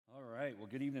right. Well,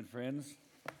 good evening, friends.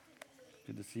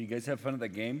 Good to see you guys. Have fun at that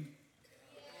game.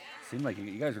 Seemed like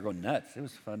you guys were going nuts. It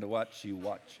was fun to watch you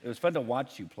watch. It was fun to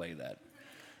watch you play that,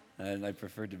 and I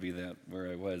preferred to be that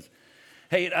where I was.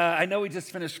 Hey, I know we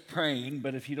just finished praying,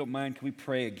 but if you don't mind, can we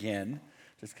pray again?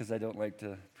 Just because I don't like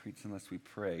to preach unless we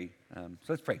pray. So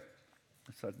let's pray.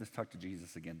 Let's talk to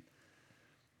Jesus again.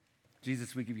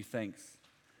 Jesus, we give you thanks.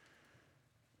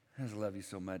 I just love you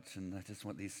so much, and I just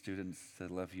want these students to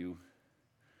love you.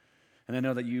 And I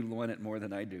know that you want it more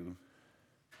than I do.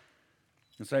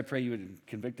 And so I pray you would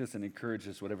convict us and encourage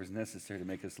us, whatever's necessary to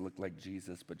make us look like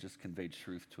Jesus, but just convey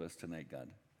truth to us tonight, God.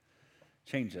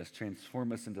 Change us,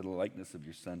 transform us into the likeness of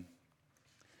your Son.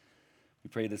 We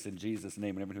pray this in Jesus'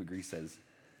 name, and everyone who agrees says,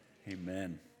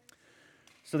 amen.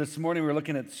 So this morning we're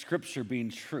looking at Scripture being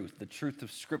truth, the truth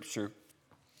of Scripture.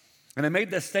 And I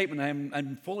made this statement,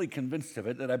 I'm fully convinced of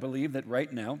it, that I believe that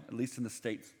right now, at least in the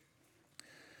States,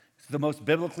 it's the most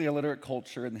biblically illiterate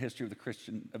culture in the history of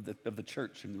the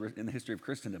church, in the history of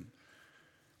Christendom.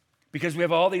 Because we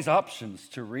have all these options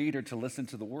to read or to listen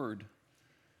to the Word,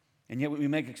 and yet we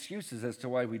make excuses as to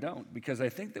why we don't. Because I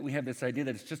think that we have this idea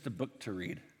that it's just a book to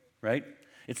read, right?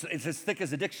 It's as thick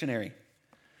as a dictionary.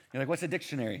 You're like, what's a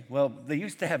dictionary? Well, they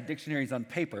used to have dictionaries on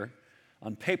paper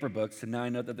books, and now I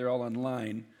know that they're all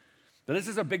online. But this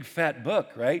is a big fat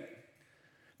book, right?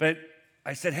 But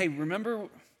I said, hey, remember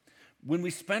when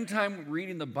we spend time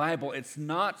reading the Bible, it's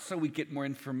not so we get more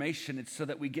information, it's so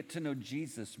that we get to know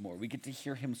Jesus more. We get to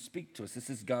hear him speak to us. This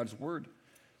is God's word.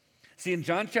 See, in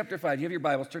John chapter 5, you have your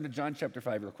Bibles, turn to John chapter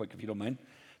 5 real quick if you don't mind.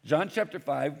 John chapter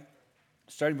 5,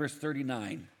 starting verse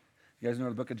 39. You guys know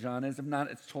what the book of John is? If not,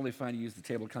 it's totally fine to use the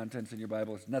table of contents in your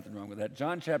Bible. There's nothing wrong with that.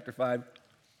 John chapter 5,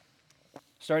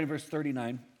 starting verse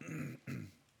 39.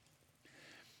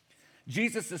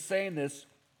 Jesus is saying this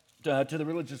to the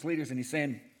religious leaders, and he's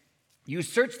saying, you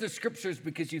search the Scriptures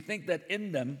because you think that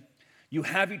in them you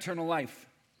have eternal life,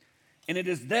 and it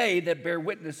is they that bear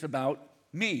witness about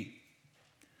me.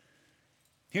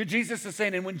 Here Jesus is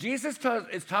saying, and when Jesus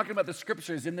is talking about the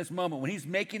Scriptures in this moment, when he's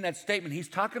making that statement, he's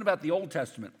talking about the Old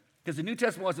Testament, because the New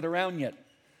Testament wasn't around yet.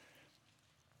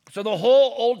 So the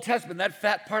whole Old Testament, that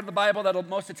fat part of the Bible that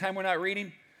most of the time we're not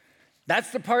reading, that's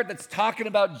the part that's talking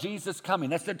about Jesus coming.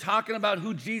 That's they're talking about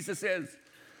who Jesus is.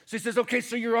 So he says, okay,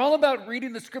 so you're all about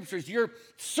reading the Scriptures. You're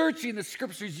searching the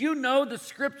Scriptures. You know the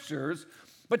Scriptures,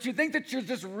 but you think that you're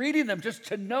just reading them just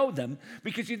to know them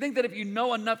because you think that if you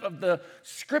know enough of the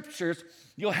Scriptures,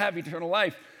 you'll have eternal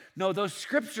life. No, those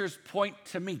Scriptures point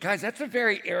to me. Guys, that's a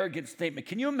very arrogant statement.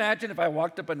 Can you imagine if I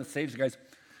walked up on the stage and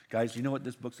guys, you know what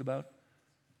this book's about?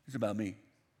 It's about me.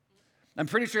 I'm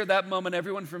pretty sure at that moment,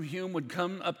 everyone from Hume would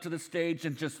come up to the stage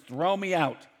and just throw me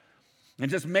out. And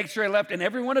just make sure I left. And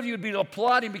every one of you would be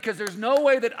applauding because there's no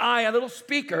way that I, a little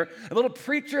speaker, a little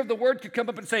preacher of the word could come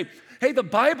up and say, hey, the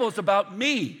Bible's about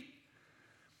me.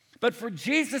 But for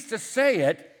Jesus to say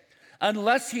it,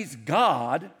 unless he's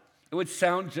God, it would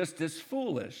sound just as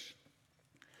foolish.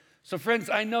 So friends,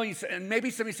 I know you said, and maybe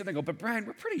somebody said, they go, but Brian,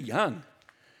 we're pretty young.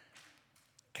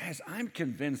 Guys, I'm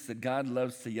convinced that God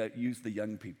loves to use the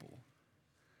young people.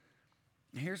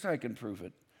 Here's how I can prove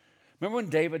it. Remember when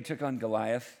David took on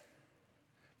Goliath?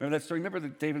 Remember that story? Remember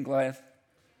David and Goliath?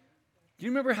 Do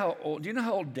you remember how old? Do you know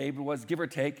how old David was, give or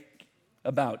take?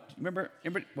 About. Remember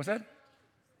what's that?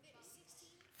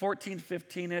 14,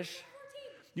 15-ish.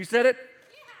 You said it?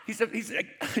 Yeah. He's like,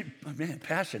 oh man,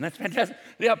 passion. That's fantastic.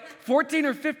 Yeah, 14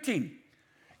 or 15.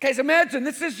 Guys, imagine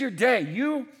this is your day.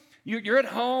 You're at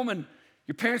home and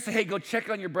your parents say, hey, go check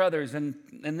on your brothers. And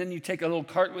then you take a little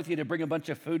cart with you to bring a bunch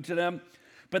of food to them.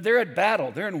 But they're at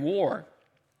battle. They're in war.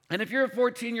 And if you're a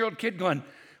 14-year-old kid going,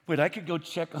 wait, I could go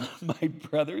check on my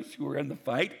brothers who are in the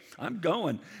fight? I'm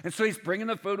going. And so he's bringing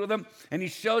the food with him, and he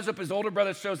shows up, his older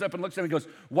brother shows up and looks at him and goes,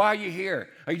 why are you here?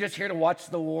 Are you just here to watch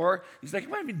the war? He's like,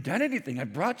 well, I haven't done anything. I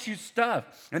brought you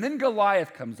stuff. And then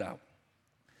Goliath comes out.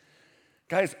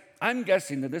 Guys, I'm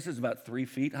guessing that this is about 3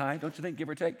 feet high, don't you think, give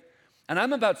or take? And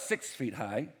I'm about 6 feet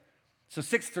high. So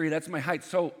 6'3", that's my height.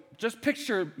 So just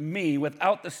picture me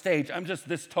without the stage. I'm just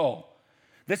this tall.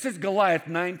 This is Goliath,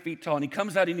 9 feet tall, and he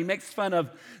comes out and he makes fun of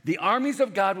the armies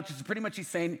of God, which is pretty much he's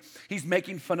saying he's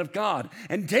making fun of God.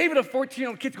 And David, a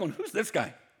 14-year-old kid's going, who's this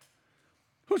guy?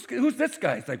 Who's this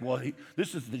guy? It's like, well,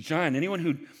 this is the giant.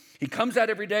 He comes out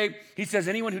every day. He says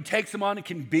anyone who takes him on and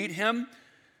can beat him,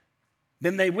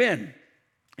 then they win.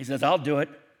 He says, I'll do it.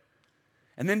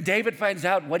 And then David finds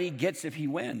out what he gets if he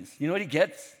wins. You know what he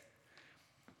gets?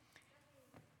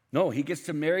 No, he gets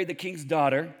to marry the king's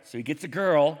daughter, so he gets a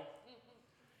girl.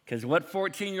 Because what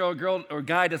 14-year-old girl or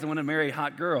guy doesn't want to marry a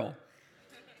hot girl?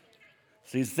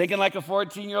 So he's thinking like a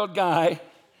 14-year-old guy.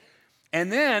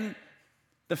 And then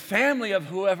the family of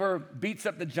whoever beats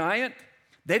up the giant,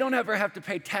 they don't ever have to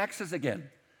pay taxes again.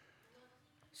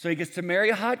 So he gets to marry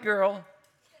a hot girl,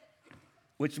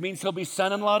 which means he'll be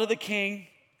son-in-law to the king,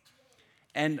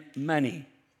 and money.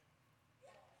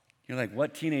 You're like,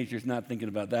 what teenager's not thinking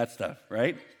about that stuff,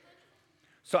 right?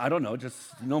 So I don't know,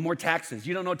 just no more taxes.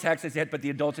 You don't know taxes yet, but the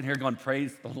adults in here are going,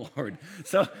 praise the Lord.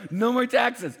 So no more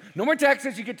taxes. No more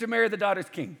taxes, you get to marry the daughter's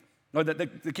king, or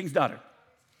the king's daughter.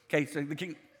 Okay, so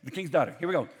the king's daughter. Here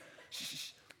we go.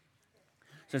 Shh.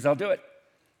 Says, I'll do it.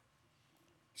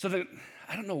 So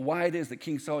I don't know why it is that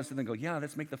King Saul said, then go, yeah,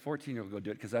 let's make the 14-year-old go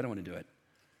do it because I don't want to do it.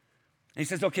 And he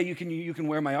says, okay, you can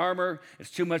wear my armor.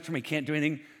 It's too much for me. Can't do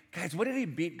anything. Guys, what did he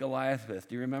beat Goliath with?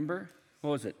 Do you remember?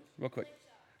 What was it? Real quick.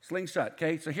 Slingshot,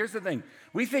 okay? So here's the thing.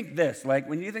 We think this, like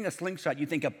when you think of slingshot, you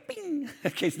think of bing.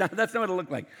 Okay, that's not what it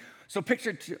looked like. So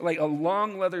picture like a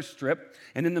long leather strip,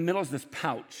 and in the middle is this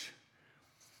pouch.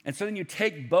 And so then you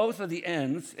take both of the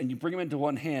ends and you bring them into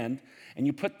one hand and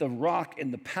you put the rock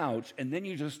in the pouch and then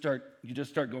you just start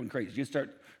going crazy. You start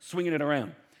swinging it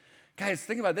around. Guys,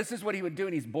 think about it. This is what he would do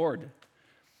when he's bored.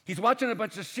 He's watching a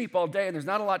bunch of sheep all day and there's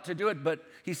not a lot to do it, but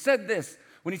he said this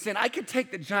when he's saying, I could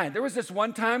take the giant. There was this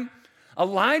one time a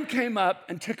lion came up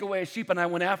and took away a sheep and I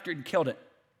went after it and killed it.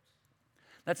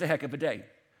 That's a heck of a day.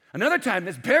 Another time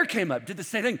this bear came up, did the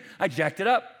same thing. I jacked it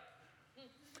up.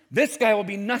 This guy will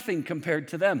be nothing compared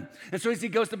to them. And so as he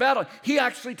goes to battle, he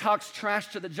actually talks trash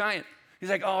to the giant. He's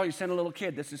like, oh, you sent a little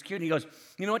kid. This is cute. And he goes,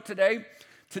 you know what,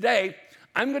 today,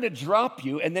 I'm going to drop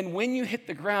you, and then when you hit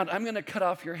the ground, I'm going to cut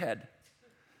off your head.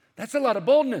 That's a lot of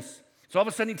boldness. So all of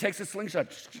a sudden, he takes a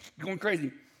slingshot, going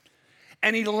crazy.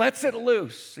 And he lets it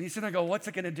loose. And he's sitting there, what's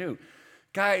it going to do?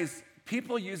 Guys,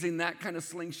 people using that kind of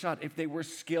slingshot, if they were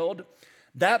skilled,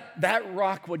 that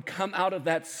rock would come out of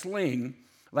that sling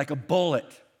like a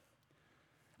bullet.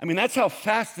 I mean, that's how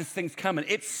fast this thing's coming.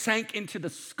 It sank into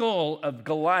the skull of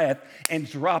Goliath and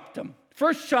dropped him.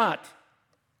 First shot.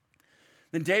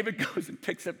 Then David goes and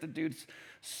picks up the dude's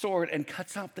sword and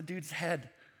cuts off the dude's head.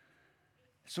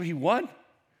 So he won.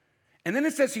 And then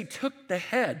it says he took the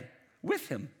head with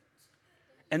him.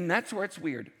 And that's where it's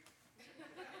weird.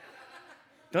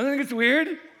 Don't you think it's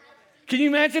weird? Can you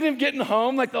imagine him getting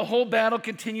home? Like the whole battle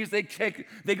continues. They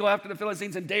go after the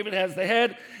Philistines, and David has the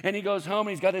head, and he goes home,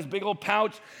 and he's got this big old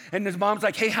pouch, and his mom's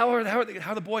like, hey, how are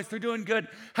the boys? They're doing good.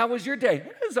 How was your day?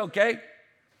 It was okay.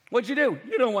 What'd you do?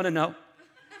 You don't want to know.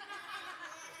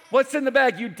 What's in the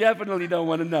bag? You definitely don't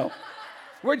want to know.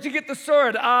 Where'd you get the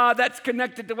sword? That's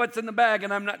connected to what's in the bag,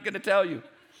 and I'm not going to tell you.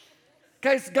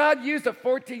 Guys, God used a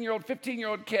 14-year-old,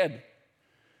 15-year-old kid.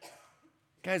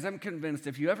 Guys, I'm convinced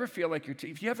if you ever feel like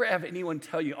if you ever have anyone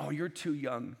tell you, oh, you're too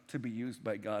young to be used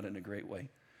by God in a great way,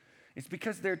 it's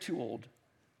because they're too old.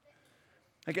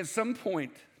 Like at some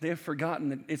point, they have forgotten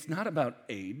that it's not about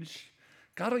age.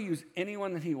 God will use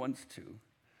anyone that he wants to.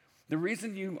 The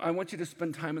reason I want you to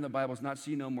spend time in the Bible is not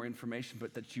so you know more information,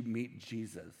 but that you meet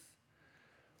Jesus.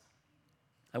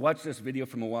 I watched this video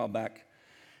from a while back.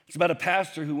 It's about a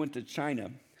pastor who went to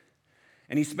China,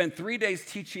 and he spent 3 days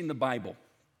teaching the Bible.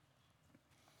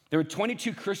 There were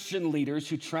 22 Christian leaders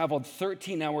who traveled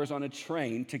 13 hours on a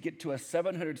train to get to a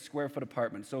 700 square foot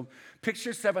apartment. So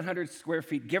picture 700 square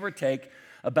feet, give or take,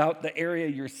 about the area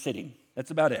you're sitting. That's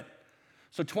about it.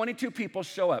 So 22 people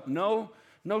show up. No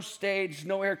stage,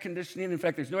 no air conditioning. In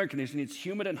fact, there's no air conditioning. It's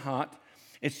humid and hot.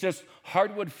 It's just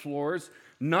hardwood floors,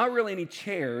 not really any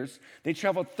chairs. They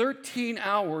traveled 13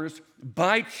 hours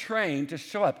by train to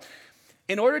show up.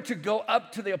 In order to go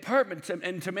up to the apartment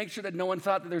and to make sure that no one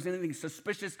thought that there's anything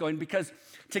suspicious going, because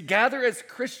to gather as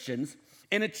Christians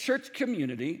in a church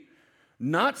community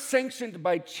not sanctioned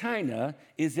by China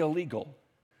is illegal.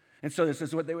 And so this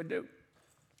is what they would do.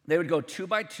 They would go 2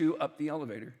 by 2 up the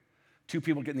elevator. 2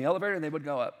 people get in the elevator and they would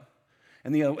go up.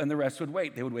 And the rest would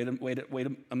wait. They would wait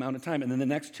an amount of time, and then the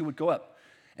next 2 would go up.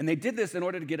 And they did this in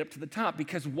order to get up to the top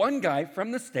because one guy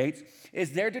from the States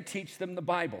is there to teach them the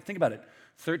Bible. Think about it.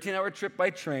 13-hour trip by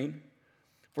train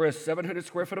for a 700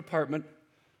 square foot apartment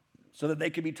so that they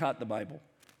could be taught the Bible.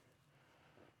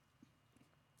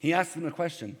 He asked them a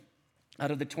question.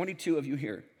 Out of the 22 of you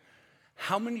here,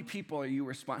 how many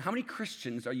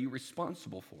Christians are you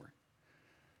responsible for?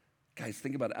 Guys,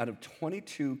 think about it. Out of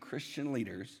 22 Christian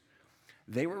leaders,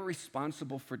 they were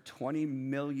responsible for 20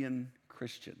 million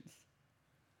Christians.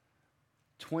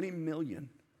 20 million.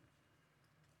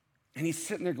 And he's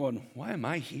sitting there going, why am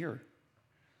I here?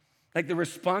 Like the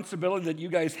responsibility that you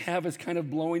guys have is kind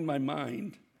of blowing my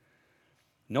mind.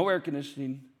 No air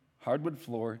conditioning, hardwood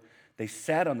floor. They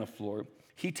sat on the floor.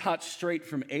 He taught straight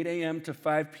from 8 a.m. to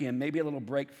 5 p.m., maybe a little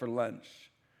break for lunch.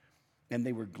 And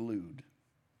they were glued.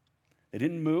 They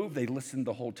didn't move. They listened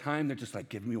the whole time. They're just like,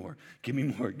 give me more, give me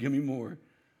more, give me more.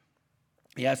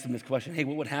 He asked them this question, hey,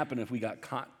 what would happen if we got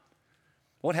caught?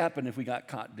 What happened if we got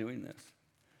caught doing this?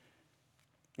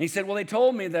 And he said, well, they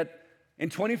told me that in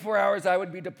 24 hours I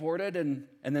would be deported and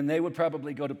then they would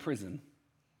probably go to prison.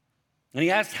 And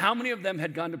he asked how many of them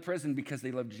had gone to prison because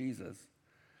they loved Jesus.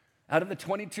 Out of the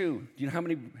 22, do you know how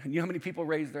many people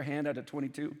raised their hand out of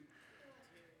 22?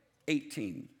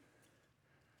 18.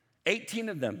 18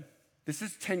 of them. This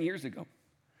is 10 years ago,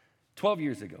 12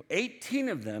 years ago. 18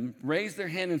 of them raised their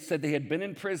hand and said they had been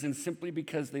in prison simply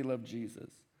because they loved Jesus.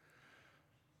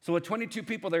 So with 22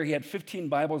 people there, he had 15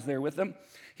 Bibles there with him.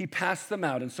 He passed them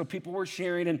out, and so people were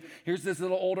sharing, and here's this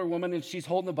little older woman, and she's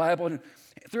holding the Bible, and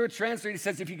through a translator, he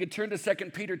says, if you could turn to 2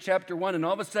 Peter chapter 1, and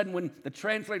all of a sudden, when the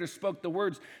translator spoke the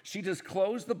words, she just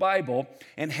closed the Bible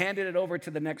and handed it over to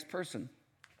the next person,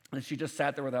 and she just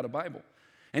sat there without a Bible.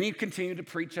 And he continued to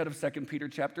preach out of 2 Peter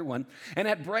chapter 1, and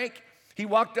at break, he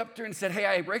walked up to her and said, hey,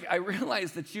 I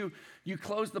realized that you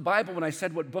closed the Bible when I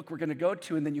said what book we're going to go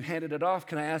to, and then you handed it off.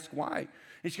 Can I ask why?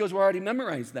 And she goes, well, I already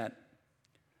memorized that.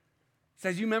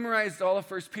 Says, you memorized all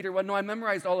of 1 Peter 1? No, I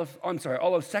memorized all of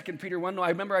 2 Peter 1. No,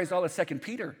 I memorized all of 2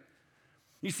 Peter.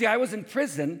 You see, I was in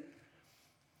prison,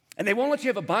 and they won't let you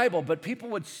have a Bible, but people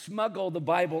would smuggle the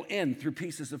Bible in through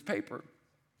pieces of paper.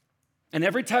 And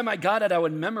every time I got it, I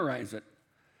would memorize it.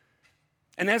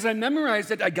 And as I memorized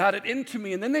it, I got it into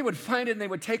me, and then they would find it and they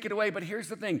would take it away. But here's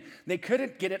the thing, they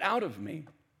couldn't get it out of me.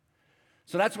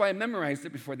 So that's why I memorized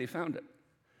it before they found it.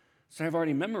 So I've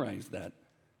already memorized that.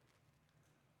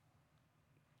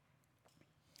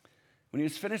 When he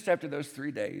was finished after those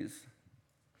 3 days,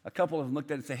 a couple of them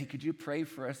looked at it and said, hey, could you pray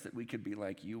for us that we could be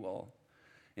like you all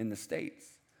in the States?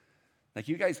 Like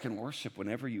you guys can worship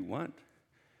whenever you want.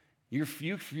 You're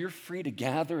free to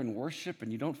gather and worship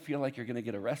and you don't feel like you're going to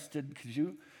get arrested.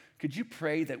 Could you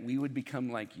pray that we would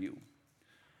become like you?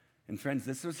 And friends,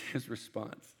 this was his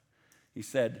response. He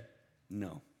said,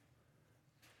 no.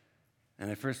 And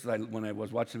at first, when I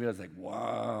was watching the video, I was like,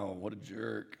 wow, what a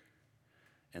jerk.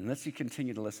 And let's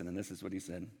continue to listen, and this is what he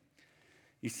said.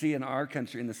 You see, in our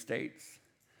country, in the States,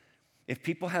 if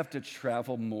people have to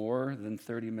travel more than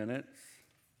 30 minutes,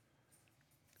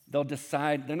 they'll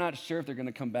decide, they're not sure if they're going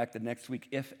to come back the next week,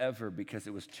 if ever, because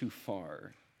it was too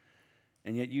far.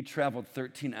 And yet you traveled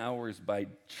 13 hours by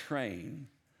train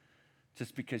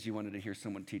just because you wanted to hear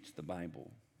someone teach the Bible.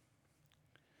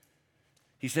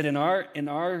 He said, in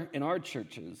our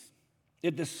churches,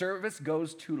 if the service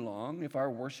goes too long, if our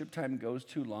worship time goes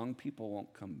too long, people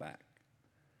won't come back.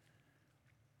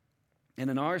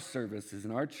 And in our services,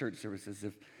 in our church services,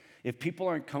 if people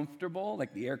aren't comfortable,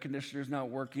 like the air conditioner's not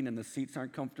working and the seats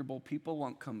aren't comfortable, people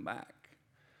won't come back.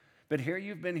 But here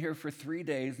you've been here for 3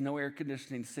 days, no air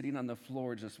conditioning, sitting on the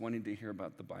floor just wanting to hear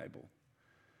about the Bible.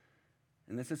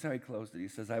 And this is how he closed it. He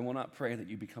says, I will not pray that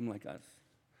you become like us,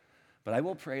 but I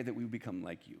will pray that we become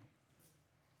like you.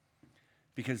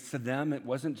 Because to them, it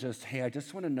wasn't just, hey, I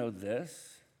just want to know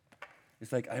this.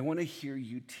 It's like, I want to hear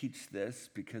you teach this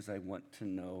because I want to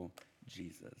know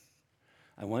Jesus.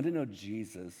 I want to know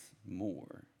Jesus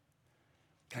more.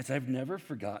 Guys, I've never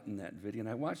forgotten that video. And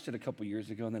I watched it a couple years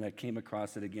ago, and then I came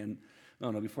across it again,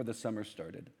 before the summer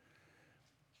started.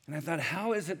 And I thought,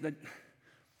 how is it that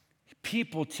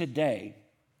people today,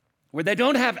 where they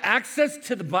don't have access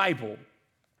to the Bible,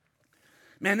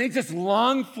 man, they just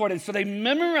long for it, and so they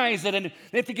memorize it, and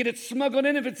they have to get it smuggled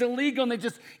in if it's illegal, and they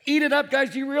just eat it up.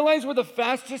 Guys, do you realize where the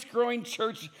fastest growing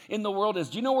church in the world is?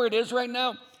 Do you know where it is right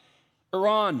now?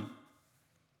 Iran.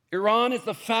 Iran is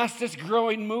the fastest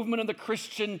growing movement of the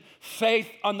Christian faith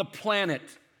on the planet.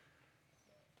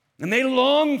 And they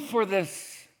long for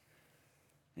this.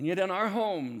 And yet in our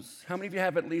homes, how many of you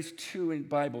have at least 2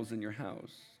 Bibles in your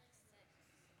house?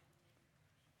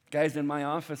 Guys, in my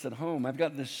office at home, I've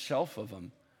got this shelf of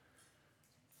them.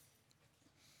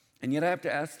 And yet I have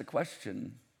to ask the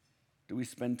question, do we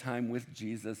spend time with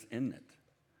Jesus in it?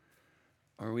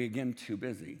 Or are we, again, too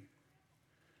busy?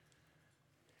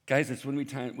 Guys, it's when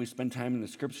we spend time in the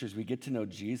Scriptures, we get to know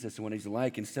Jesus and what he's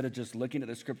like. Instead of just looking at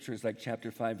the Scriptures like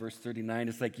chapter 5, verse 39,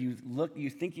 it's like you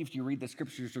think if you read the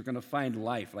Scriptures, you're going to find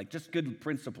life, like just good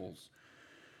principles.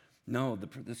 No,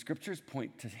 the Scriptures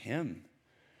point to him.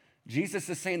 Jesus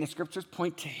is saying the Scriptures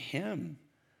point to him.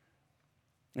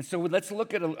 And so let's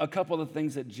look at a couple of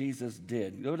things that Jesus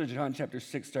did. Go to John chapter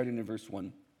 6, starting in verse 1.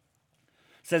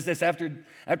 It says this, after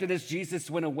this,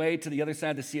 Jesus went away to the other side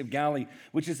of the Sea of Galilee,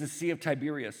 which is the Sea of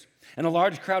Tiberias. And a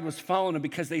large crowd was following him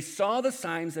because they saw the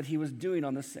signs that he was doing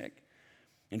on the sick.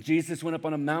 And Jesus went up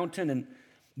on a mountain, and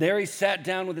there he sat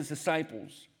down with his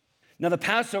disciples. Now the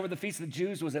Passover, the feast of the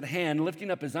Jews, was at hand.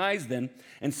 Lifting up his eyes then,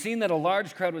 and seeing that a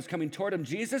large crowd was coming toward him,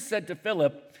 Jesus said to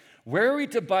Philip, "Where are we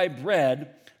to buy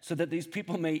bread so that these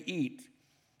people may eat?"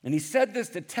 And he said this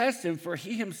to test him, for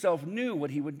he himself knew what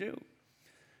he would do.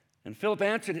 And Philip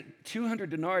answered,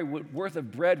 200 denarii worth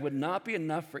of bread would not be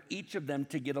enough for each of them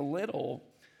to get a little.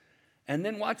 And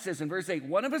then watch this, in verse 8,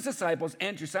 one of his disciples,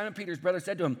 Andrew, Simon Peter's brother,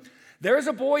 said to him, "There is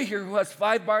a boy here who has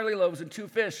 5 barley loaves and 2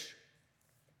 fish."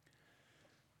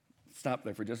 Stop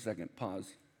there for just a second,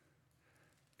 pause.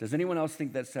 Does anyone else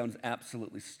think that sounds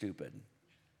absolutely stupid?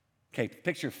 Okay,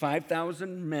 picture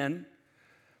 5,000 men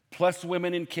plus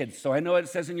women and kids. So I know it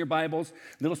says in your Bibles,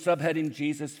 little subheading,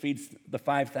 Jesus feeds the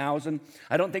 5,000.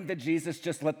 I don't think that Jesus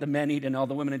just let the men eat and all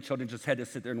the women and children just had to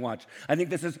sit there and watch. I think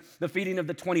this is the feeding of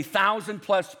the 20,000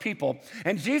 plus people.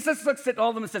 And Jesus looks at all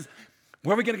of them and says,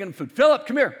 "Where are we going to get them food? Philip,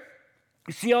 come here.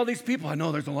 You see all these people? I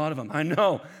know there's a lot of them. I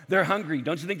know. They're hungry.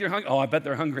 Don't you think they're hungry? Oh, I bet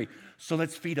they're hungry. So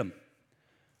let's feed them.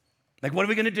 Like, what are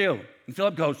we going to do?" And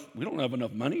Philip goes, "We don't have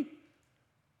enough money.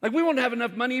 Like, we won't have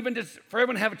enough money even just for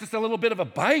everyone to have just a little bit of a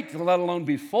bite, let alone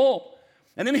be full."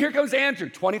 And then here comes Andrew,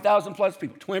 20,000 plus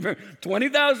people,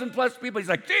 20,000 plus people. He's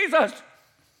like, "Jesus,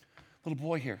 little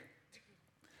boy here,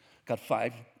 got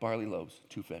 5 barley loaves,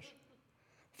 2 fish.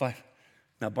 5.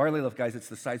 Now, barley loaf, guys, it's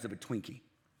the size of a Twinkie.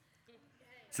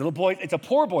 It's a little boy, it's a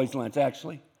poor boy's lunch,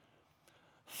 actually.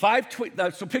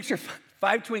 So picture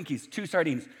 5 Twinkies, 2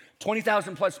 sardines,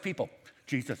 20,000 plus people.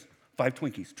 Jesus, 5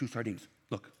 Twinkies, 2 sardines.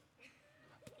 Look,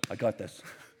 I got this."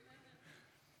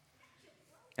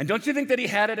 And don't you think that he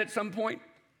had it at some point?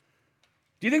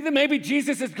 Do you think that maybe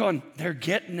Jesus is going, "They're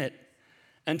getting it,"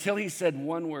 until he said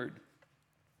one word.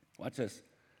 Watch this.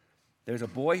 "There's a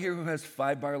boy here who has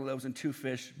 5 barley loaves and 2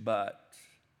 fish, but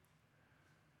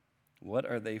what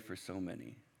are they for so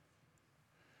many?"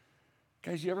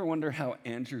 Guys, you ever wonder how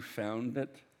Andrew found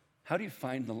it? How do you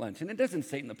find the lunch? And it doesn't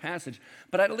say it in the passage,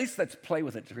 but at least let's play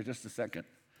with it for just a second.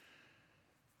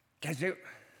 Guys, I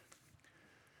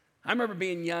remember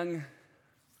being young,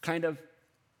 kind of,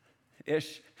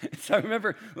 ish. So I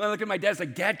remember when I look at my dad, it's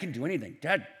like, Dad can do anything.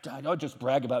 Dad, I'll just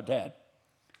brag about Dad.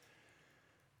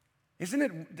 Doesn't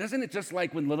it just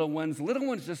like when little ones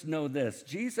just know this: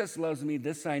 Jesus loves me,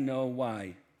 this I know,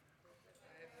 why?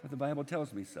 But the Bible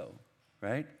tells me so,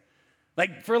 right?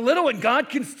 Like, for a little one, God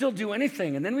can still do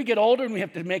anything, and then we get older and we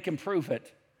have to make him prove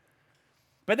it.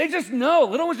 But they just know,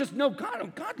 little ones just know,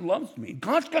 God loves me.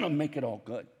 God's going to make it all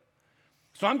good.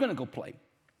 So I'm going to go play.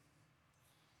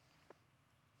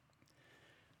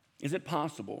 Is it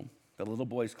possible that a little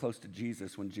boy is close to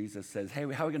Jesus when Jesus says, "Hey,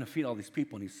 how are we going to feed all these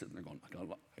people?" And he's sitting there going,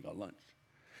 I got lunch.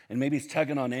 And maybe he's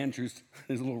tugging on Andrew's,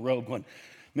 his little robe going,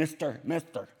 Mister.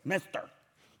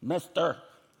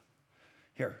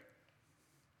 Here.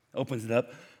 Opens it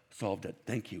up, solved it.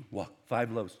 Thank you. Well,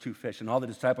 5 loaves, 2 fish. And all the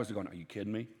disciples are going, "Are you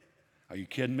kidding me? Are you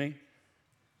kidding me?"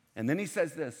 And then he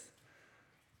says this,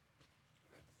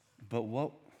 "But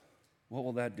what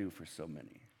will that do for so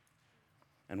many?"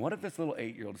 And what if this little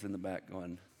 8-year-old's in the back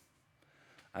going,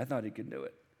 "I thought he could do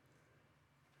it.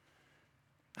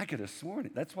 I could have sworn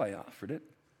it. That's why I offered it."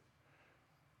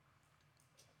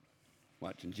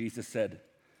 Watch, and Jesus said,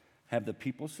 "Have the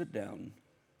people sit down."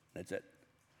 That's it.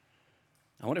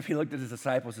 I wonder if he looked at his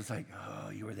disciples, it's like,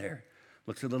 "Oh, you were there."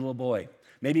 Looks at the little boy.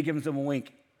 Maybe he gives them a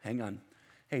wink. "Hang on.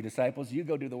 Hey, disciples, you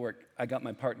go do the work. I got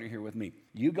my partner here with me.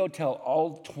 You go tell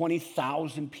all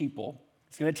 20,000 people.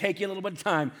 It's going to take you a little bit of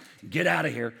time. Get out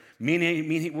of here. We're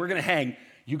going to hang.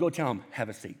 You go tell them, have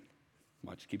a seat."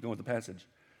 Watch, keep going with the passage.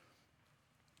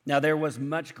 "Now there was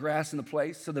much grass in the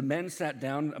place, so the men sat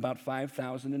down, about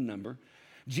 5,000 in number.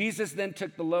 Jesus then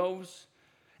took the loaves,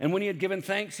 and when he had given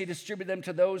thanks, he distributed them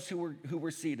to those who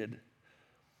were seated.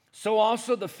 So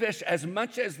also the fish, as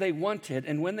much as they wanted,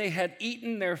 and when they had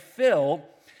eaten their fill,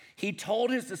 he told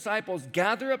his disciples,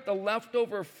 'Gather up the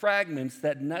leftover fragments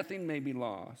that nothing may be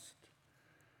lost.'"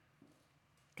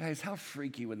 Guys, how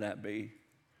freaky would that be?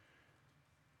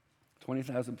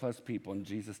 20,000 plus people, and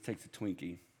Jesus takes a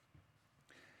Twinkie,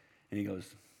 and he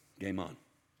goes, "Game on."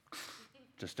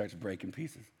 Just starts breaking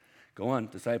pieces. "Go on,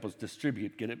 disciples,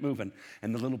 distribute, get it moving."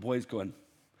 And the little boy's going,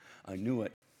 I knew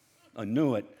it. And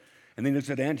then he looks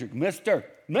at Andrew, Mister,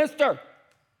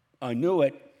 I knew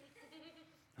it.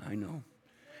 I know.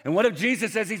 And what if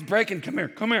Jesus says he's breaking, come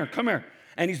here.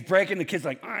 And he's breaking, the kid's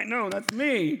like, "I know, that's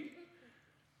me."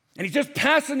 And he's just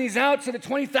passing these out so that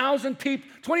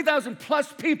 20,000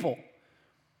 plus people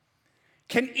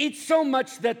can eat so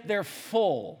much that they're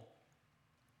full.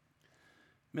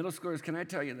 Middle schoolers, can I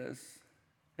tell you this?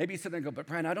 Maybe you sit there and go, "But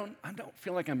Brian, I don't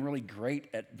feel like I'm really great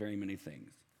at very many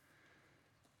things."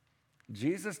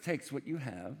 Jesus takes what you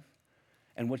have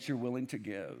and what you're willing to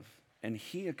give, and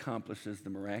he accomplishes the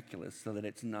miraculous so that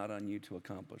it's not on you to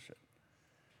accomplish it.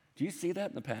 Do you see that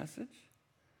in the passage?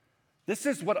 This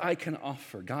is what I can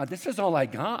offer. God, this is all I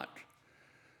got.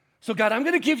 So God, I'm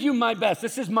going to give you my best.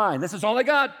 This is mine. This is all I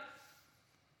got.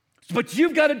 But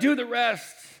you've got to do the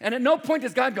rest. And at no point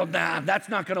does God go, nah, that's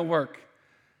not going to work.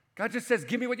 God just says,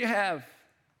 give me what you have.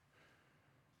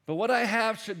 But what I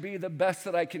have should be the best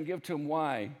that I can give to him.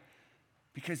 Why?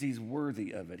 Because he's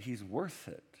worthy of it. He's worth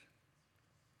it.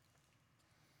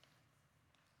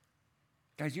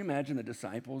 Guys, you imagine the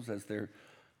disciples as they're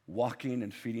walking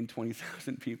and feeding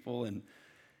 20,000 people, and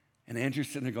Andrew's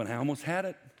sitting there going, I almost had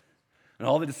it. And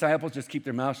all the disciples just keep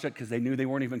their mouths shut because they knew they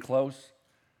weren't even close.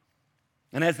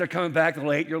 And as they're coming back, the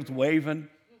little 8-year-old's waving.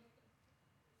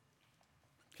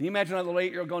 Can you imagine that little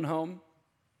 8-year-old going home?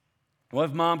 What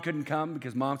if mom couldn't come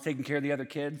because mom's taking care of the other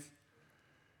kids?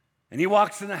 And he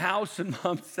walks in the house and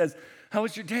mom says, how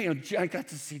was your day? I got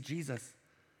to see Jesus.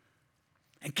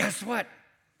 And guess what?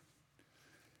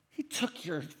 He took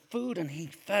your food and he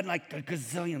fed like a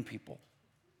gazillion people.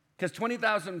 Because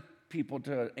 20,000 people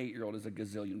to an 8-year-old is a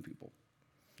gazillion people.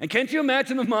 And can't you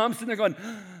imagine the mom sitting there going,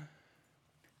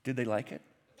 did they like it?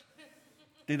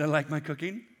 Did they like my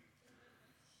cooking?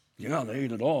 Yeah, they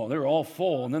ate it all. They were all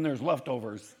full, and then there's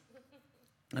leftovers.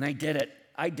 And I did it.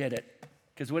 I did it.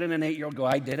 Because wouldn't an 8-year-old go,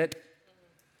 I did it?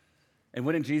 And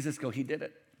wouldn't Jesus go, he did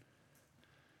it?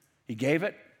 He gave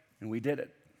it, and we did it.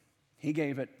 He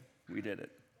gave it, we did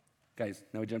it. Guys,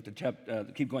 now we jump to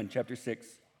keep going, chapter 6,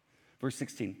 verse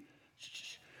 16.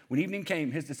 When evening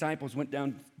came, his disciples went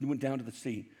down to the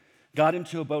sea, got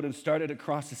into a boat, and started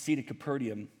across the sea to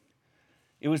Capernaum.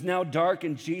 It was now dark,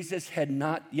 and Jesus had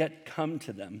not yet come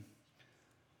to them.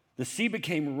 The sea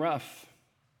became rough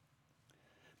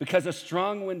because a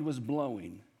strong wind was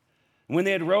blowing. When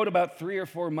they had rowed about 3 or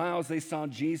 4 miles, they saw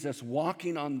Jesus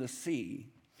walking on the sea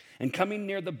and coming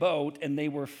near the boat, and they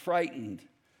were frightened.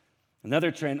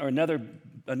 Another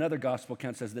gospel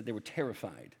account says that they were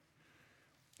terrified.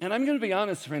 And I'm going to be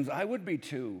honest, friends, I would be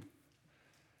too.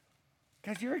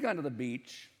 Guys, you ever gone to the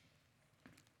beach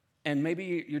and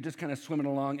maybe you're just kind of swimming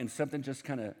along and something just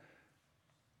kind of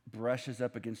brushes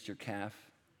up against your calf?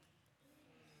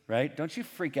 Right? Don't you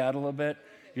freak out a little bit?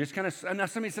 You're just kind of, and now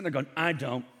somebody's sitting there going, I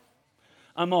don't.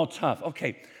 I'm all tough.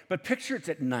 Okay, but picture it's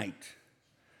at night.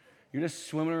 You're just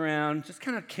swimming around, just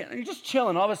kind of, you're just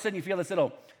chilling. All of a sudden you feel this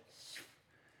little,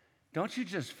 don't you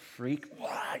just freak?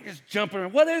 You're just jumping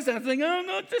around. What is that? I'm thinking, oh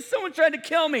no, just someone tried to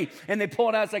kill me. And they pull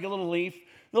it out, it's like a little leaf,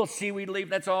 little seaweed leaf,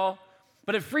 that's all.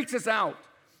 But it freaks us out.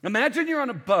 Imagine you're on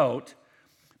a boat,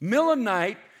 middle of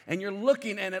night, and you're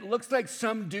looking, and it looks like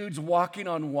some dude's walking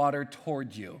on water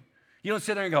toward you. You don't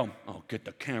sit there and go, oh, get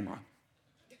the camera.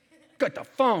 Get the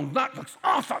phone. That looks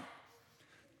awesome.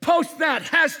 Post that.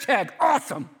 Hashtag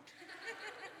awesome.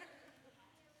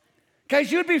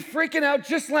 Guys, you'd be freaking out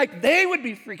just like they would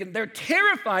be freaking. They're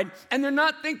terrified, and they're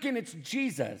not thinking it's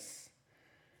Jesus.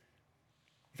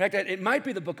 In fact, it might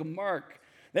be the book of Mark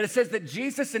that it says that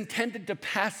Jesus intended to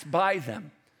pass by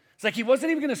them. It's like he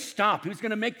wasn't even going to stop. He was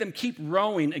going to make them keep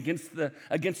rowing against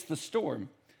the storm.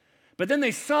 But then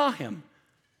they saw him.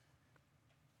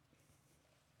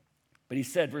 But he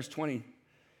said, verse 20,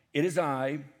 it is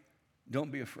I,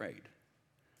 don't be afraid.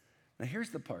 Now here's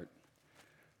the part.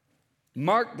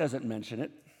 Mark doesn't mention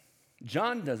it.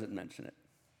 John doesn't mention it.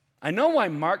 I know why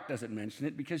Mark doesn't mention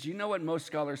it, because you know what most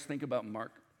scholars think about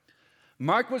Mark.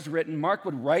 Mark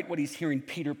would write what he's hearing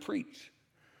Peter preach.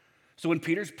 So when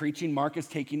Peter's preaching, Mark is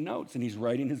taking notes and he's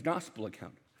writing his gospel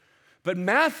account. But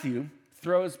Matthew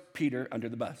throws Peter under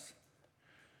the bus.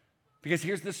 Because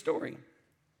here's the story.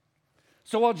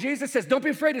 So while Jesus says, don't be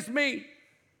afraid, it's me,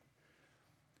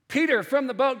 Peter from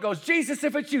the boat goes, Jesus,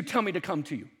 if it's you, tell me to come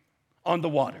to you on the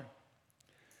water.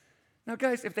 Now,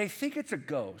 guys, if they think it's a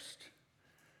ghost,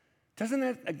 doesn't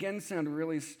that again sound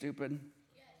really stupid?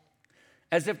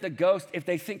 As if if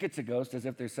they think it's a ghost, as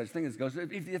if there's such thing as ghosts,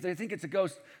 if they think it's a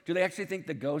ghost, do they actually think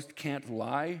the ghost can't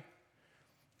lie?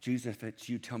 Jesus, if it's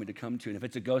you, tell me to come to you. And if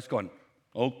it's a ghost going,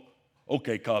 oh,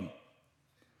 okay, come.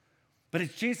 But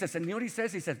it's Jesus, and you know what he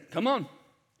says? He says, come on.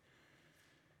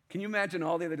 Can you imagine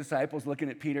all the other disciples looking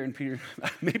at Peter, and Peter,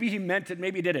 maybe he meant it,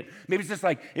 maybe he didn't. Maybe it's just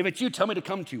like, if it's you, tell me to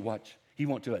come to you. Watch, he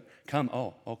won't do it. Come,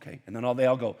 oh, okay. And then they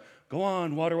all go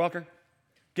on, water walker.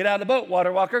 Get out of the boat,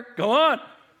 water walker, go on.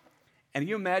 And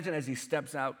you imagine as he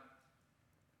steps out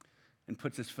and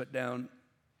puts his foot down,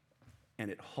 and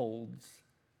it holds.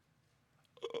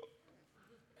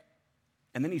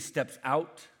 And then he steps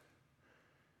out,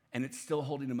 and it's still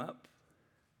holding him up.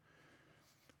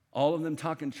 All of them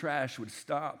talking trash would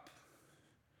stop.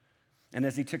 And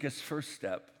as he took his first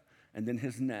step, and then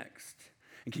his next,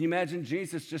 And can you imagine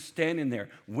Jesus just standing there?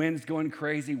 Wind's going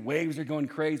crazy, waves are going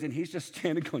crazy, and he's just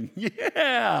standing going,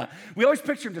 yeah. We always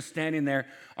picture him just standing there,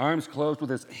 arms closed with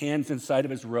his hands inside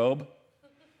of his robe.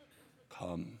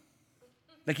 Come.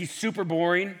 Like he's super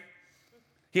boring.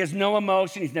 He has no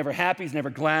emotion. He's never happy. He's never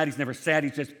glad. He's never sad.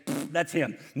 He's just, that's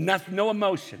him. No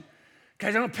emotion.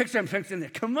 Guys, I don't picture him picturing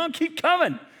that. Come on, keep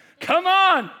coming. Come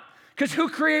on. Because who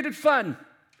created fun?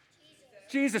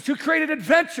 Jesus. Who created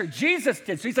adventure? Jesus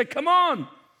did. So he's like, come on.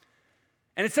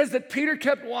 And it says that Peter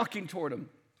kept walking toward him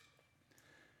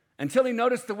until he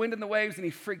noticed the wind and the waves, and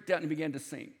he freaked out and began to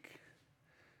sink.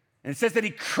 And it says that he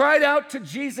cried out to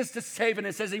Jesus to save him.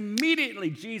 And it says immediately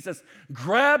Jesus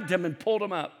grabbed him and pulled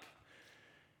him up.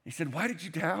 He said, why did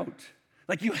you doubt?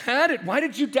 Like you had it. Why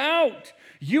did you doubt?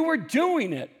 You were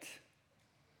doing it.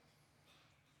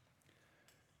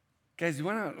 Guys,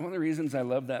 one of the reasons I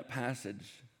love that passage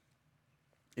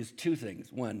is two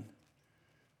things. One,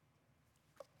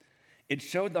 it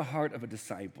showed the heart of a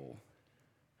disciple.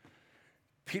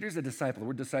 Peter's a disciple. The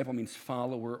word disciple means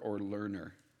follower or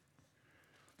learner.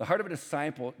 The heart of a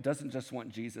disciple doesn't just want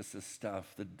Jesus'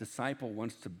 stuff. The disciple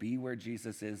wants to be where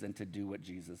Jesus is and to do what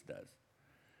Jesus does.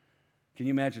 Can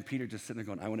you imagine Peter just sitting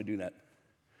there going, I want to do that.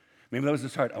 Maybe that was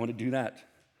his heart. I want to do that.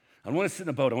 I don't want to sit in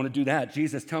a boat. I want to do that.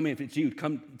 Jesus, tell me if it's you. Tell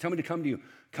me to come to you.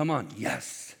 Come on.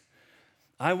 Yes.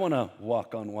 I want to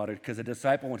walk on water because a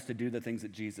disciple wants to do the things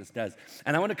that Jesus does.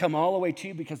 And I want to come all the way to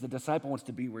you because the disciple wants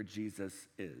to be where Jesus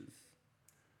is.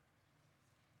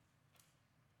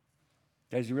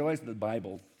 Guys, you realize that the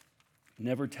Bible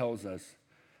never tells us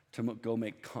to go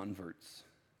make converts.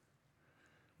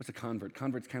 What's a convert?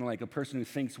 Convert's kind of like a person who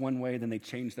thinks one way, then they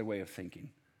change their way of thinking.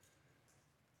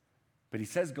 But he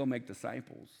says go make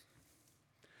disciples.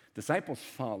 Disciples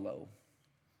follow.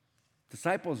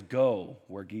 Disciples go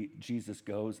where Jesus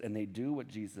goes, and they do what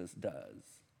Jesus does.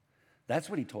 That's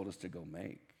what he told us to go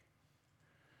make.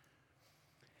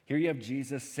 Here you have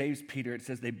Jesus saves Peter. It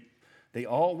says they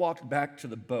all walked back to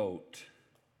the boat.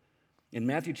 In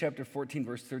Matthew chapter 14,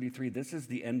 verse 33, this is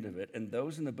the end of it. And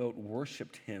those in the boat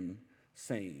worshiped him,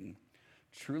 saying,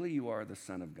 truly you are the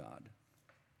Son of God.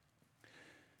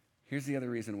 Here's the other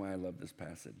reason why I love this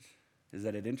passage, is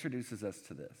that it introduces us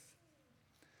to this.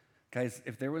 Guys,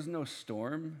 if there was no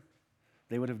storm,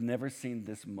 they would have never seen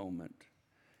this moment.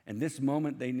 And this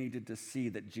moment they needed to see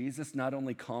that Jesus not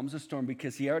only calms a storm,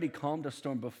 because he already calmed a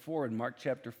storm before in Mark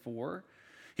chapter 4.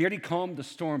 He already calmed the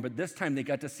storm, but this time they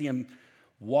got to see him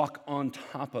walk on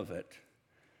top of it.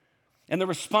 And the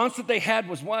response that they had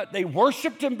was what? They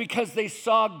worshiped him because they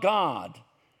saw God.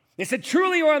 They said,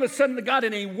 truly you are the Son of God,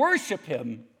 and they worship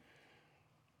him.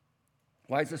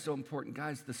 Why is this so important?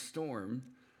 Guys, the storm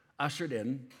ushered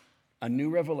in a new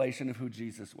revelation of who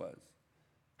Jesus was.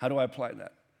 How do I apply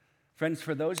that? Friends,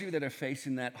 for those of you that are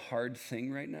facing that hard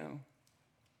thing right now,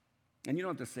 and you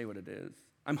don't have to say what it is,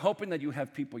 I'm hoping that you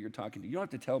have people you're talking to. You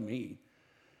don't have to tell me,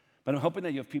 but I'm hoping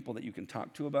that you have people that you can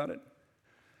talk to about it.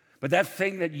 But that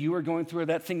thing that you are going through, or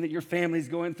that thing that your family's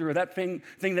going through, or that thing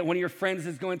that one of your friends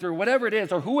is going through, whatever it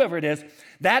is, or whoever it is,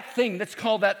 that thing, let's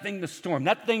call that thing the storm.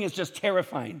 That thing is just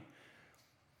terrifying.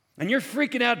 And you're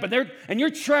freaking out, and you're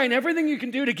trying everything you can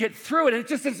do to get through it, and it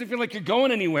just doesn't feel like you're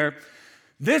going anywhere.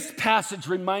 This passage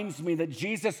reminds me that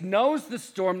Jesus knows the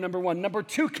storm, number one. Number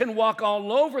two, can walk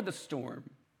all over the storm.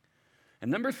 And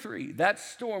number three, that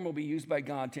storm will be used by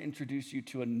God to introduce you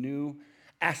to a new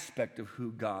aspect of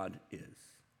who God is.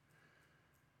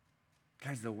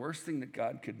 Guys, the worst thing that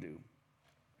God could do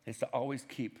is to always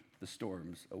keep the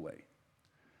storms away.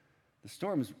 The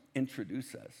storms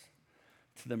introduce us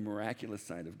to the miraculous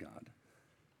side of God.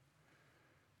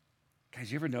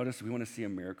 Guys, you ever notice we want to see a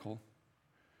miracle?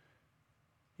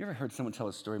 You ever heard someone tell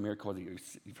a story, miracle, that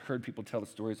you've heard people tell the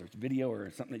stories, or it's video or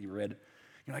something that you read?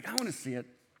 You're like, I want to see it.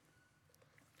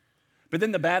 But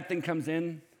then the bad thing comes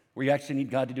in where you actually need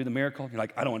God to do the miracle. You're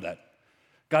like, I don't want that.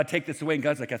 God, take this away. And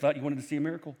God's like, I thought you wanted to see a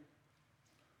miracle.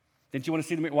 Didn't you want to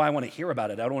see the miracle? Well, I want to hear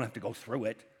about it. I don't want to have to go through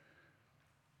it.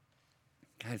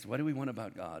 Guys, what do we want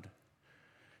about God?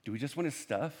 Do we just want his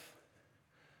stuff?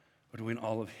 Or do we want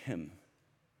all of him?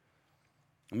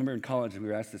 I remember in college, we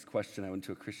were asked this question. I went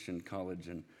to a Christian college,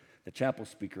 and the chapel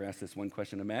speaker asked this one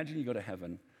question. Imagine you go to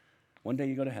heaven. One day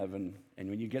you go to heaven, and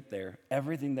when you get there,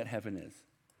 everything that heaven is,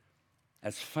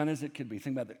 as fun as it could be,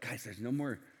 think about that. Guys, there's no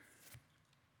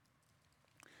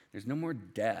more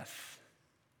death.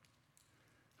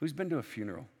 Who's been to a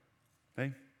funeral?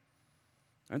 Okay?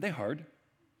 Aren't they hard?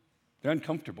 They're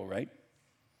uncomfortable, right?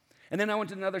 And then I went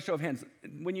to another show of hands.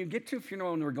 When you get to a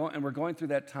funeral and we're going through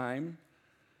that time,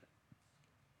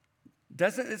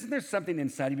 isn't there something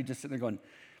inside of you just sitting there going,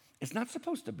 it's not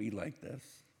supposed to be like this?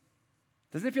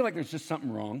 Doesn't it feel like there's just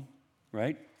something wrong?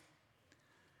 right?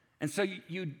 And so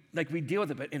we deal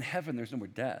with it, but in heaven, there's no more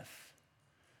death.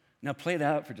 Now play it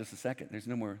out for just a second. There's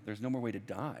no more way to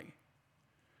die.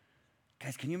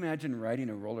 Guys, can you imagine riding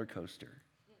a roller coaster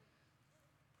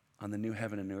on the new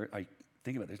heaven and new earth?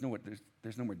 Think about it.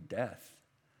 There's no more death.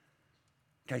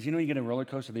 Guys, you know you get a roller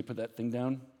coaster, they put that thing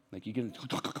down, like you get in,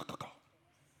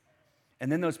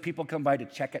 and then those people come by to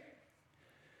check it.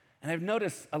 And I've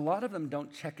noticed a lot of them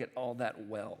don't check it all that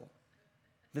well.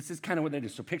 This is kind of what they do.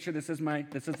 So picture this is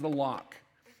the lock.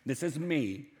 This is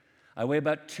me. I weigh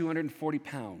about 240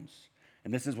 pounds.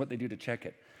 And this is what they do to check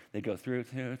it. They go through,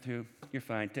 you're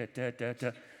fine,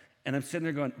 And I'm sitting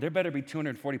there going, there better be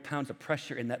 240 pounds of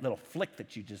pressure in that little flick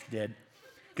that you just did.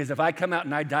 Because if I come out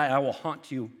and I die, I will haunt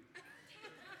you.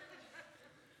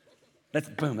 That's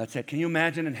it. Can you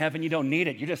imagine in heaven you don't need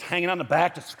it? You're just hanging on the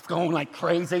back, just going like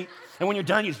crazy. And when you're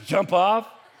done, you just jump off.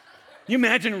 You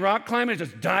imagine rock climbing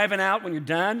just diving out when you're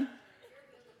done?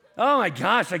 Oh my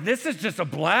gosh, this is just a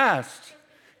blast.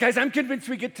 Guys, I'm convinced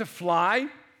we get to fly.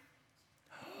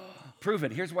 Prove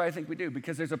it. Here's why I think we do.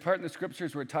 Because there's a part in the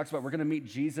scriptures where it talks about we're going to meet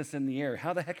Jesus in the air.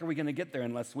 How the heck are we going to get there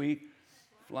unless we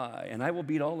fly? And I will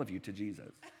beat all of you to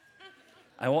Jesus.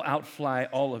 I will outfly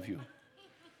all of you.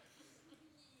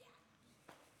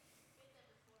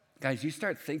 Guys, you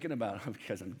start thinking about,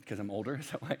 because I'm older, is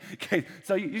that why? Okay,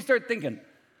 so you start thinking,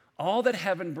 all that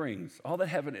heaven brings, all that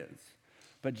heaven is,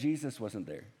 but Jesus wasn't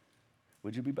there.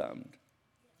 Would you be bummed?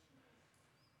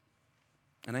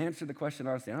 And I answered the question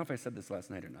honestly. I don't know if I said this last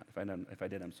night or not. If I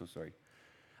did, I'm so sorry.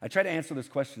 I try to answer those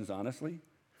questions honestly.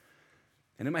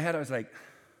 And in my head, I was like,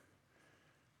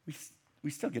 we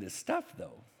still get his stuff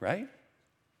though, right?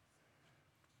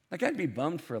 I'd be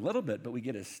bummed for a little bit, but we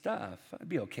get his stuff. I'd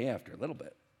be okay after a little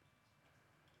bit.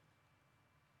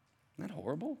 Isn't that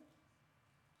horrible?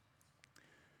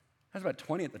 I was about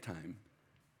 20 at the time.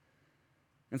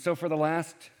 And so for the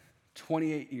last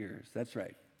 28 years, that's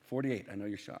right, 48, I know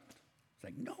you're shocked. It's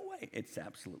like, no way, it's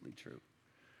absolutely true.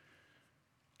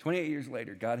 28 years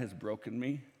later, God has broken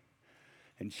me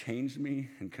and changed me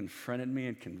and confronted me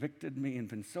and convicted me and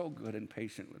been so good and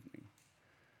patient with me.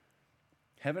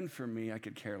 Heaven for me, I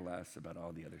could care less about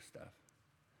all the other stuff.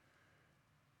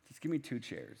 Just give me 2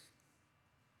 chairs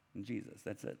and Jesus,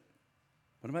 that's it.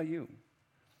 What about you?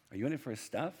 Are you in it for his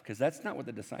stuff? Because that's not what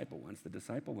the disciple wants. The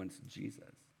disciple wants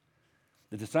Jesus.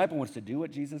 The disciple wants to do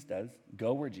what Jesus does,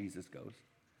 go where Jesus goes.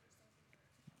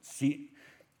 See,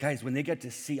 guys, when they get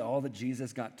to see all that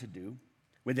Jesus got to do,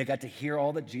 when they got to hear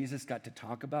all that Jesus got to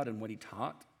talk about and what he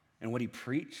taught and what he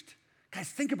preached, guys,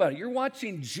 think about it. You're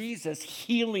watching Jesus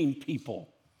healing people.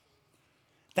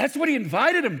 That's what he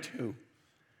invited them to.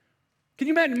 Can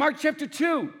you imagine Mark chapter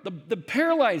 2, the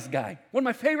paralyzed guy, one of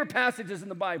my favorite passages in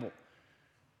the Bible.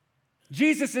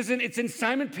 Jesus it's in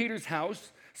Simon Peter's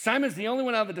house. Simon's the only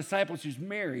one out of the disciples who's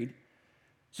married.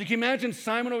 So you can imagine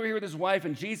Simon over here with his wife,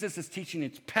 and Jesus is teaching.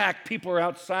 It's packed. People are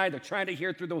outside. They're trying to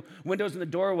hear through the windows in the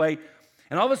doorway.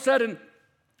 And all of a sudden,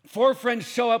 4 friends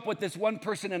show up with this one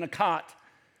person in a cot.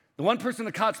 The one person in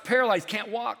the cot's paralyzed, can't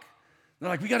walk. They're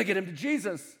like, we got to get him to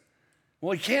Jesus.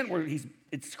 Well, he can't.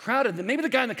 It's crowded. Then maybe the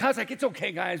guy in the cot's like, it's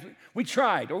okay, guys. We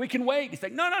tried. Or we can wait. He's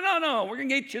like, no. We're going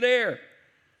to get you there.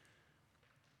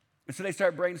 And so they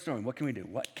start brainstorming. What can we do?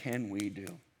 What can we do?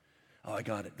 Oh, I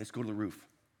got it. Let's go to the roof.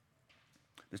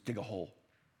 Let's dig a hole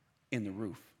in the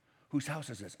roof. Whose house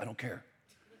is this? I don't care.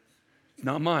 It's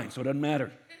not mine, so it doesn't matter.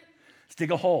 Let's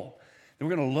dig a hole. Then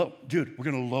we're going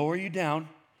to lower you down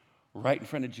right in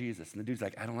front of Jesus. And the dude's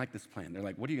like, I don't like this plan. They're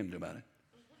like, what are you going to do about it?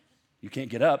 You can't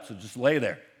get up, so just lay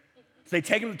there. So they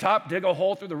take him to the top, dig a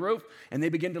hole through the roof, and they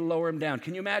begin to lower him down.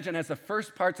 Can you imagine as the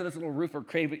first parts of this little roof are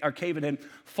caving in,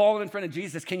 falling in front of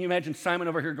Jesus, can you imagine Simon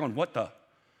over here going, what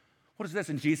is this?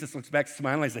 And Jesus looks back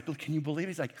smiling. He's like, look, can you believe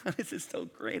it? He's like, this is so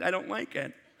great. I don't like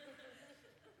it.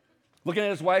 Looking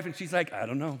at his wife, and she's like, I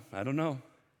don't know.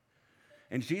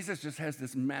 And Jesus just has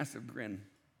this massive grin.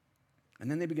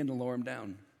 And then they begin to lower him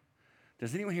down.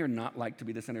 Does anyone here not like to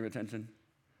be the center of attention?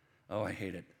 Oh, I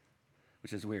hate it.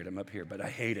 Which is weird. I'm up here, but I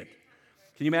hate it.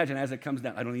 Can you imagine as it comes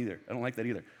down? I don't either. I don't like that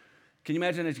either. Can you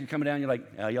imagine as you're coming down, you're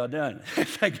like, how y'all done?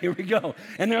 It's like, here we go.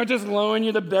 And they're just lowering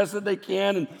you the best that they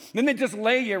can. And then they just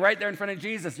lay you right there in front of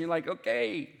Jesus. And you're like,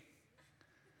 okay.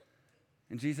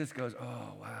 And Jesus goes,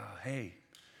 oh, wow. Hey,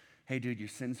 dude, your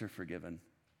sins are forgiven.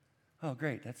 Oh,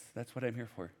 great. That's what I'm here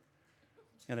for.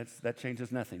 And that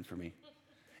changes nothing for me.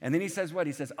 And then he says what?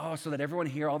 He says, oh, so that everyone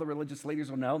here, all the religious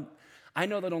leaders will know. I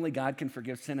know that only God can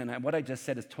forgive sin. And what I just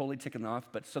said is totally ticking off.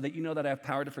 But so that you know that I have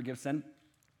power to forgive sin,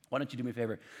 why don't you do me a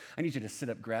favor? I need you to sit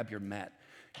up, grab your mat,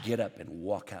 get up, and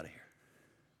walk out of here.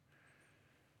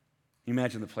 You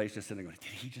imagine the place just sitting there going,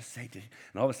 did he just say, and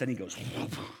all of a sudden he goes,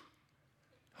 whoop.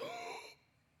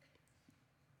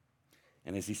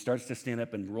 And as he starts to stand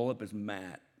up and roll up his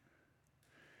mat,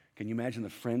 can you imagine the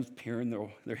friends peering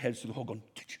their heads through the hole going,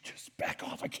 "Could you just back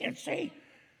off? I can't see."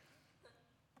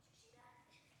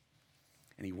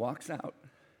 And he walks out.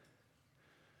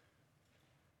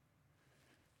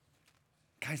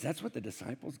 Guys, that's what the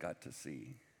disciples got to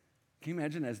see. Can you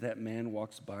imagine as that man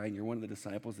walks by and you're one of the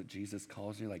disciples that Jesus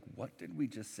calls, and you're like, what did we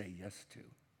just say yes to?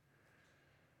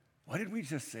 What did we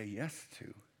just say yes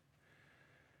to?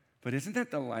 But isn't that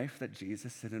the life that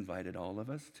Jesus had invited all of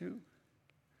us to?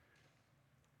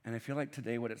 And I feel like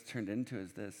today what it's turned into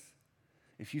is this.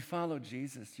 If you follow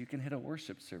Jesus, you can hit a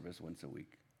worship service once a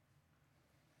week.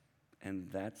 And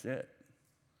that's it.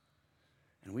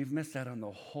 And we've missed out on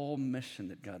the whole mission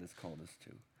that God has called us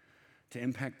to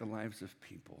impact the lives of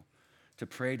people, to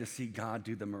pray to see God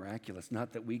do the miraculous,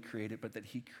 not that we create it, but that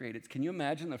he created. Can you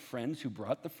imagine the friends who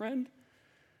brought the friend?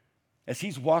 As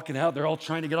he's walking out, they're all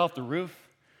trying to get off the roof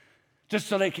just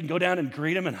so they can go down and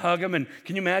greet him and hug him. And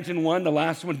can you imagine the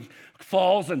last one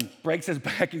falls and breaks his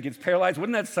back and gets paralyzed?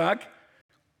 Wouldn't that suck?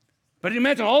 But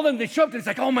imagine all of them, they show up and it's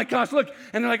like, oh my gosh, look.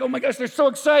 And they're like, oh my gosh, they're so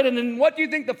excited. And what do you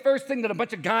think the first thing that a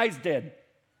bunch of guys did?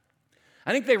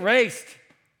 I think they raced.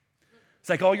 It's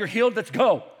like, oh, you're healed, let's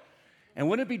go. And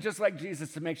wouldn't it be just like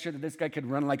Jesus to make sure that this guy could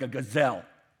run like a gazelle?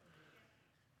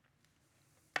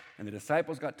 And the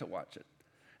disciples got to watch it.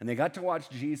 And they got to watch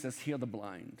Jesus heal the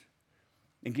blind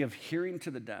and give hearing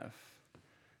to the deaf.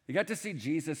 They got to see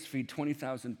Jesus feed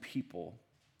 20,000 people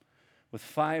with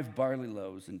 5 barley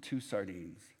loaves and 2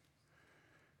 sardines.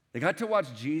 They got to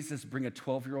watch Jesus bring a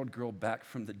 12-year-old girl back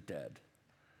from the dead.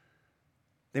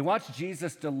 They watched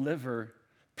Jesus deliver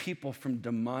people from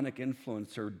demonic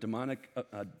influence or demonic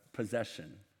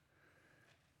possession.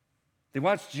 They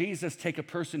watched Jesus take a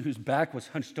person whose back was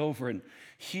hunched over and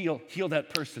heal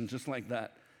that person just like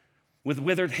that. With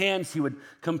withered hands, he would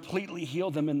completely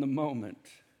heal them in the moment.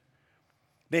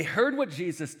 They heard what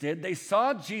Jesus did. They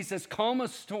saw Jesus calm a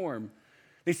storm.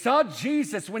 They saw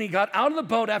Jesus when he got out of the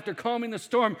boat after calming the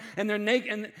storm, and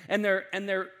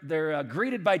they're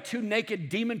greeted by 2 naked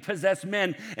demon-possessed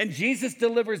men, and Jesus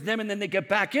delivers them, and then they get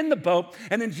back in the boat,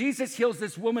 and then Jesus heals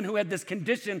this woman who had this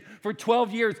condition for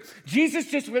 12 years. Jesus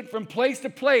just went from place to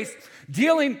place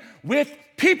dealing with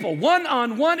people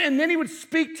one-on-one, and then he would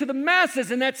speak to the masses,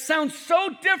 and that sounds so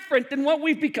different than what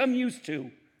we've become used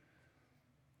to.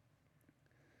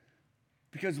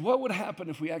 Because what would happen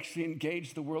if we actually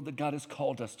engaged the world that God has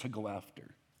called us to go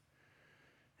after?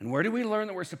 And where do we learn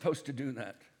that we're supposed to do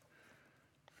that?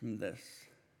 From this.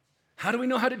 How do we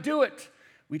know how to do it?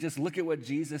 We just look at what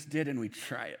Jesus did and we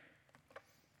try it.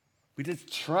 We just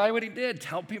try what he did.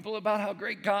 Tell people about how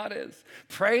great God is.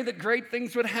 Pray that great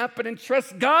things would happen and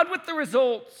trust God with the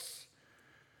results.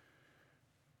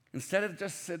 Instead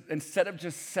of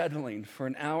just settling for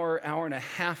an hour and a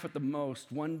half at the most,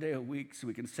 one day a week, so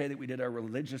we can say that we did our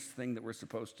religious thing that we're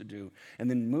supposed to do, and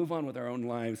then move on with our own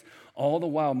lives, all the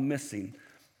while missing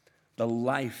the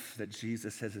life that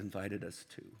Jesus has invited us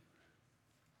to.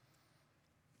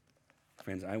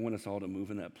 Friends, I want us all to move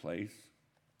in that place.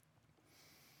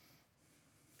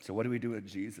 So what do we do with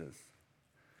Jesus?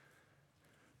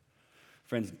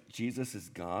 Friends, Jesus is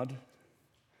God.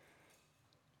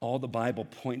 All the Bible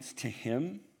points to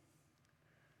him,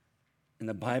 and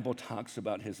the Bible talks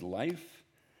about his life,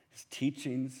 his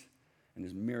teachings, and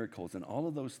his miracles, and all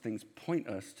of those things point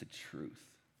us to truth.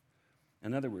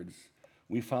 In other words,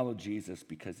 we follow Jesus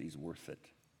because he's worth it.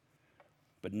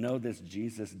 But know this,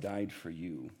 Jesus died for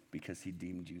you because he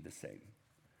deemed you the same.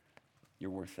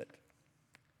 You're worth it.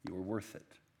 You are worth it.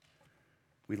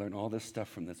 We learn all this stuff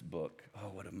from this book. Oh,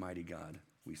 what a mighty God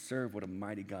we serve, what a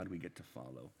mighty God we get to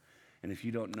follow. And if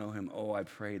you don't know him, I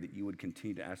pray that you would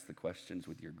continue to ask the questions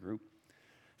with your group.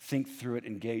 Think through it,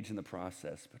 engage in the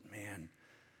process. But man,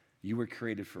 you were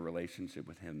created for relationship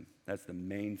with him. That's the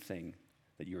main thing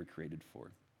that you were created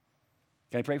for.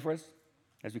 Can I pray for us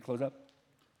as we close up?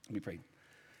 Let me pray.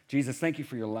 Jesus, thank you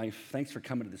for your life. Thanks for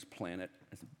coming to this planet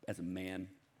as a man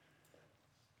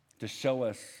to show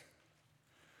us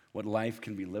what life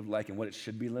can be lived like and what it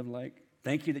should be lived like.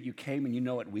 Thank you that you came and you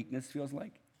know what weakness feels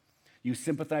like. You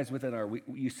sympathize with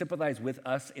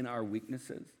us in our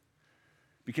weaknesses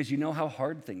because you know how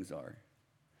hard things are.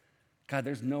 God,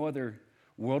 there's no other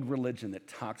world religion that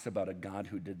talks about a God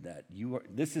who did that.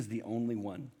 This is the only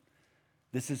one.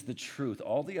 This is the truth.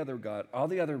 All the other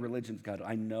religions, God,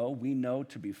 we know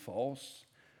to be false.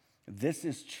 This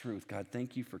is truth. God,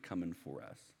 thank you for coming for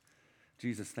us.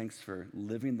 Jesus, thanks for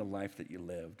living the life that you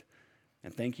lived.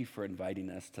 And thank you for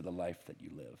inviting us to the life that you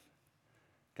live.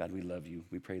 God, we love you.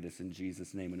 We pray this in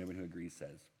Jesus' name, and everyone who agrees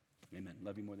says, amen.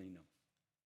 Love you more than you know.